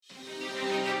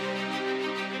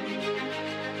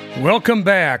Welcome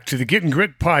back to the Getting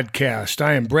Grit podcast.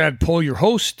 I am Brad Pohl, your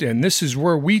host, and this is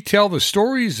where we tell the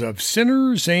stories of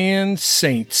sinners and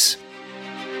saints.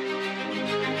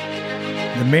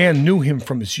 The man knew him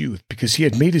from his youth because he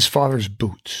had made his father's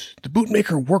boots. The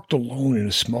bootmaker worked alone in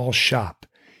a small shop.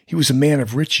 He was a man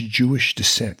of rich Jewish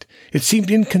descent. It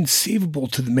seemed inconceivable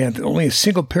to the man that only a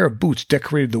single pair of boots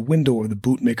decorated the window of the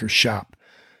bootmaker's shop.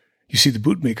 You see, the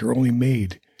bootmaker only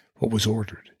made what was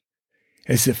ordered,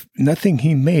 as if nothing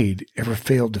he made ever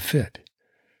failed to fit.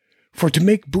 For to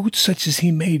make boots such as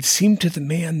he made seemed to the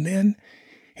man then,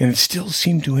 and it still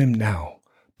seemed to him now,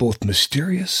 both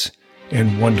mysterious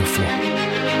and wonderful.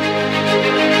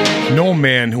 No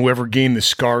man who ever gained the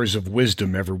scars of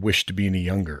wisdom ever wished to be any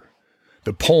younger.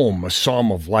 The poem, A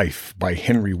Psalm of Life, by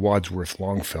Henry Wadsworth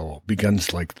Longfellow,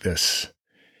 begins like this.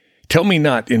 Tell me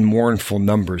not in mournful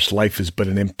numbers life is but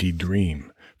an empty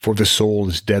dream, for the soul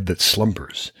is dead that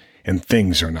slumbers, and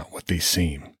things are not what they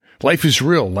seem. Life is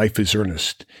real, life is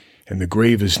earnest, and the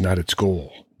grave is not its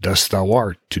goal. Dust thou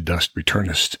art, to dust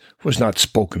returnest, was not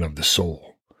spoken of the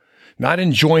soul. Not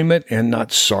enjoyment and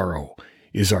not sorrow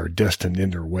is our destined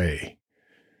inner way,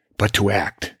 but to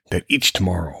act that each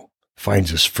tomorrow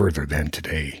finds us further than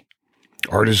today.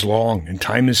 Art is long, and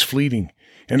time is fleeting,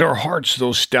 and our hearts,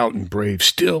 though stout and brave,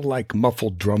 still like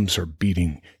muffled drums are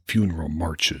beating funeral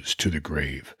marches to the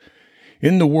grave.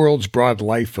 In the world's broad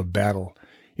life of battle,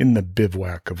 in the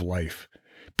bivouac of life,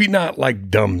 be not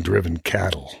like dumb driven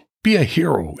cattle, be a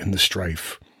hero in the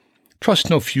strife.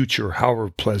 Trust no future, however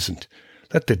pleasant,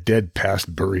 let the dead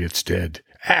past bury its dead.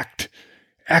 Act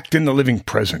in the living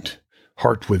present,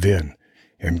 heart within,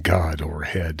 and God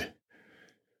o'erhead.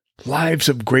 Lives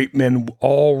of great men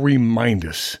all remind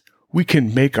us we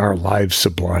can make our lives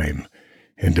sublime,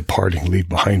 and departing leave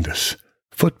behind us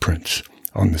footprints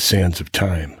on the sands of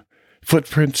time.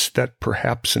 Footprints that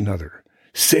perhaps another,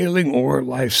 sailing o'er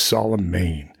life's solemn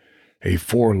main, a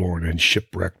forlorn and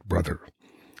shipwrecked brother,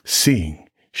 seeing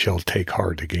shall take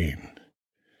heart again.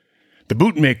 The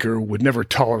bootmaker would never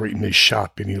tolerate in his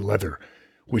shop any leather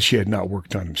which he had not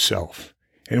worked on himself,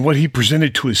 and what he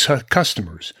presented to his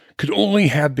customers could only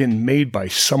have been made by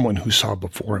someone who saw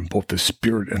before him both the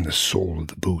spirit and the soul of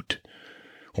the boot.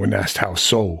 When asked how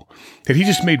so, that he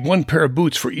just made one pair of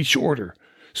boots for each order,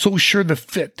 so sure the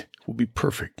fit will be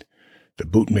perfect, the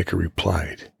bootmaker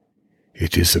replied,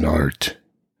 "It is an art."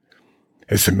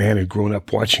 As the man had grown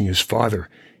up watching his father,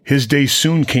 his day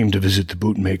soon came to visit the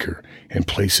bootmaker and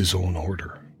place his own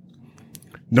order.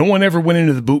 No one ever went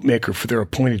into the bootmaker for their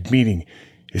appointed meeting,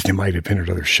 as they might have entered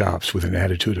other shops with an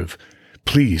attitude of,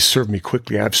 "Please serve me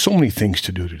quickly, I have so many things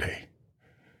to do today."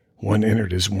 One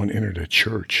entered as one entered a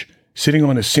church, sitting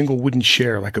on a single wooden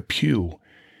chair like a pew,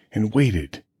 and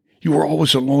waited. You were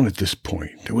always alone at this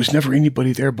point. There was never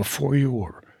anybody there before you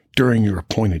or during your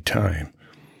appointed time.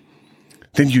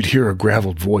 Then you'd hear a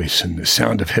graveled voice and the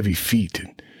sound of heavy feet,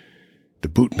 and the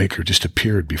bootmaker just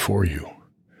appeared before you,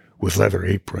 with leather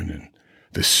apron and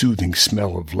the soothing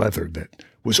smell of leather that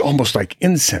was almost like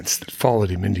incense that followed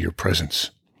him into your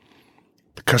presence.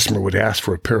 The customer would ask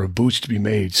for a pair of boots to be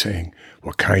made, saying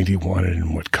what kind he wanted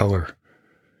and what color.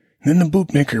 And then the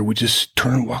bootmaker would just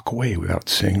turn and walk away without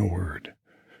saying a word.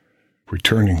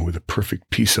 Returning with a perfect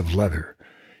piece of leather,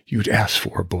 you'd ask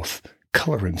for both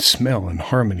color and smell and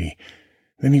harmony.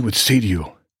 Then he would say to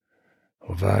you,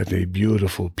 "Oh, what a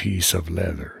beautiful piece of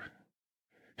leather."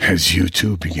 As you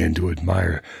too began to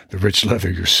admire the rich leather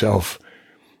yourself,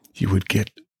 you would get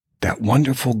that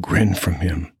wonderful grin from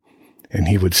him, and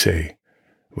he would say,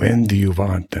 "When do you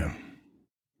want them?"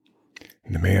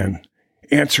 And the man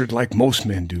answered like most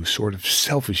men do, sort of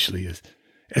selfishly,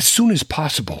 as soon as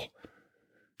possible.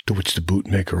 To which the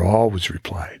bootmaker always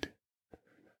replied,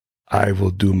 "I will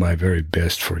do my very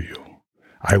best for you.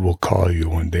 I will call you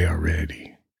when they are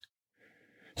ready."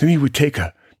 Then he would take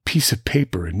a piece of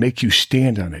paper and make you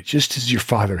stand on it, just as your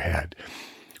father had,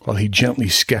 while he gently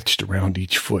sketched around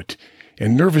each foot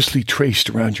and nervously traced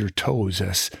around your toes,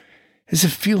 as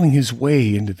if feeling his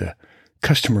way into the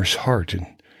customer's heart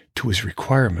and to his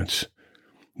requirements,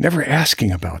 never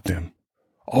asking about them,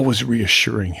 always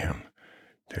reassuring him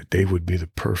that they would be the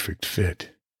perfect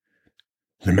fit.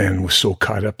 The man was so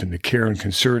caught up in the care and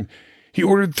concern, he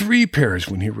ordered 3 pairs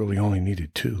when he really only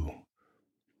needed 2.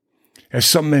 As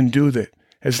some men do, that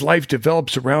as life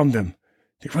develops around them,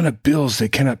 they run up bills they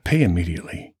cannot pay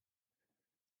immediately.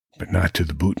 But not to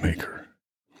the bootmaker.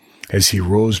 As he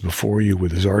rose before you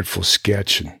with his artful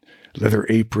sketch and leather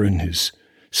apron, his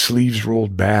sleeves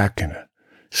rolled back and a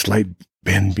slight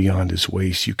bend beyond his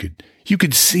waist, you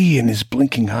could see in his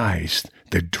blinking eyes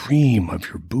the dream of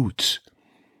your boots.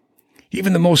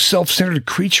 Even the most self-centered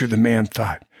creature, the man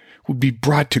thought, would be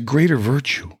brought to greater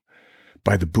virtue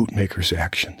by the bootmaker's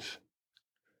actions.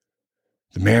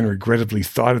 The man regrettably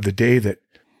thought of the day that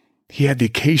he had the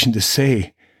occasion to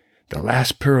say, "The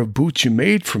last pair of boots you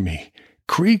made for me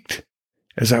creaked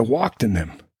as I walked in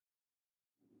them."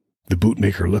 The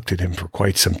bootmaker looked at him for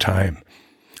quite some time,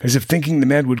 as if thinking the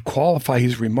man would qualify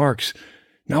his remarks.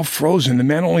 Now frozen, the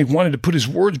man only wanted to put his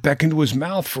words back into his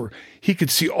mouth, for he could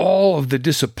see all of the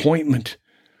disappointment.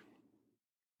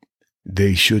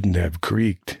 "They shouldn't have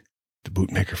creaked," the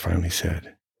bootmaker finally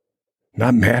said.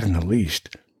 Not mad in the least,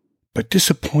 but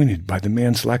disappointed by the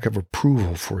man's lack of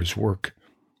approval for his work.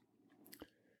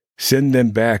 "Send them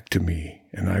back to me,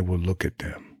 and I will look at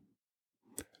them.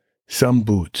 Some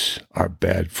boots are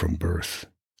bad from birth.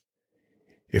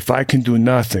 If I can do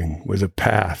nothing with the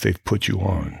path they've put you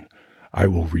on, I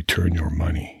will return your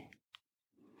money."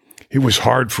 It was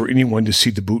hard for anyone to see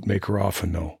the bootmaker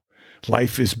often, though.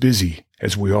 Life is busy,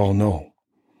 as we all know.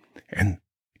 And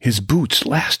his boots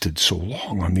lasted so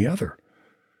long on the other.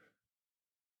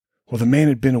 Well, the man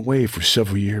had been away for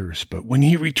several years, but when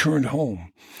he returned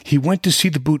home, he went to see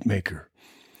the bootmaker,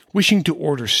 wishing to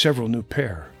order several new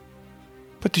pair.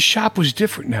 But the shop was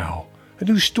different now. A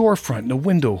new storefront and a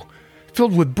window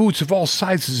filled with boots of all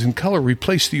sizes and color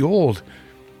replaced the old.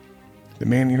 The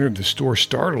man entered the store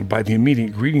startled by the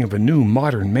immediate greeting of a new,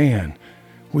 modern man,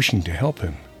 wishing to help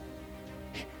him.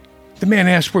 The man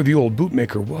asked where the old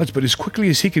bootmaker was, but as quickly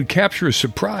as he could capture his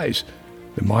surprise,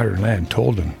 the modern lad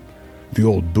told him the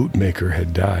old bootmaker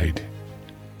had died.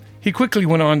 He quickly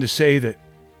went on to say that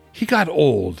he got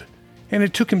old, and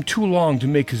it took him too long to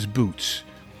make his boots.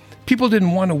 People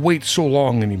didn't want to wait so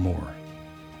long anymore.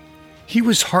 He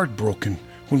was heartbroken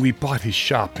when we bought his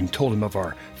shop and told him of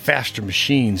our faster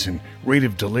machines and rate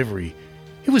of delivery.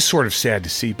 It was sort of sad to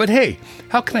see, but hey,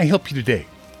 how can I help you today?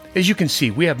 As you can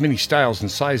see, we have many styles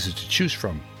and sizes to choose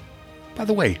from. By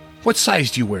the way, what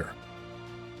size do you wear?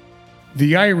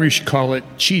 The Irish call it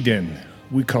Chidan.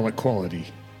 We call it quality.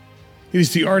 It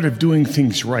is the art of doing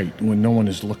things right when no one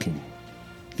is looking.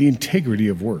 The integrity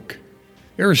of work.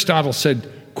 Aristotle said,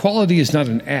 "Quality is not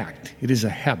an act, it is a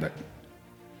habit."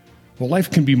 Well, life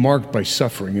can be marked by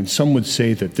suffering, and some would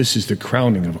say that this is the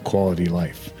crowning of a quality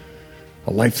life.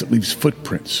 A life that leaves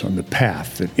footprints on the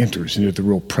path that enters into the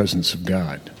real presence of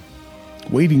God,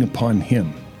 waiting upon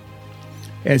Him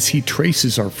as He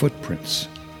traces our footprints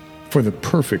for the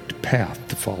perfect path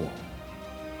to follow.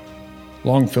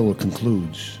 Longfellow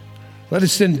concludes, "Let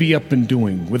us then be up and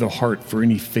doing, with a heart for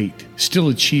any fate, still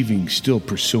achieving, still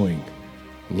pursuing.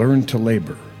 Learn to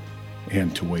labor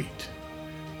and to wait."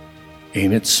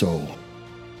 Ain't it so?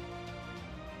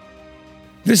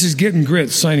 This is Getting Grit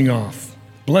signing off.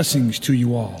 Blessings to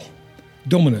you all.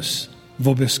 Dominus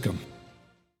Vobiscum.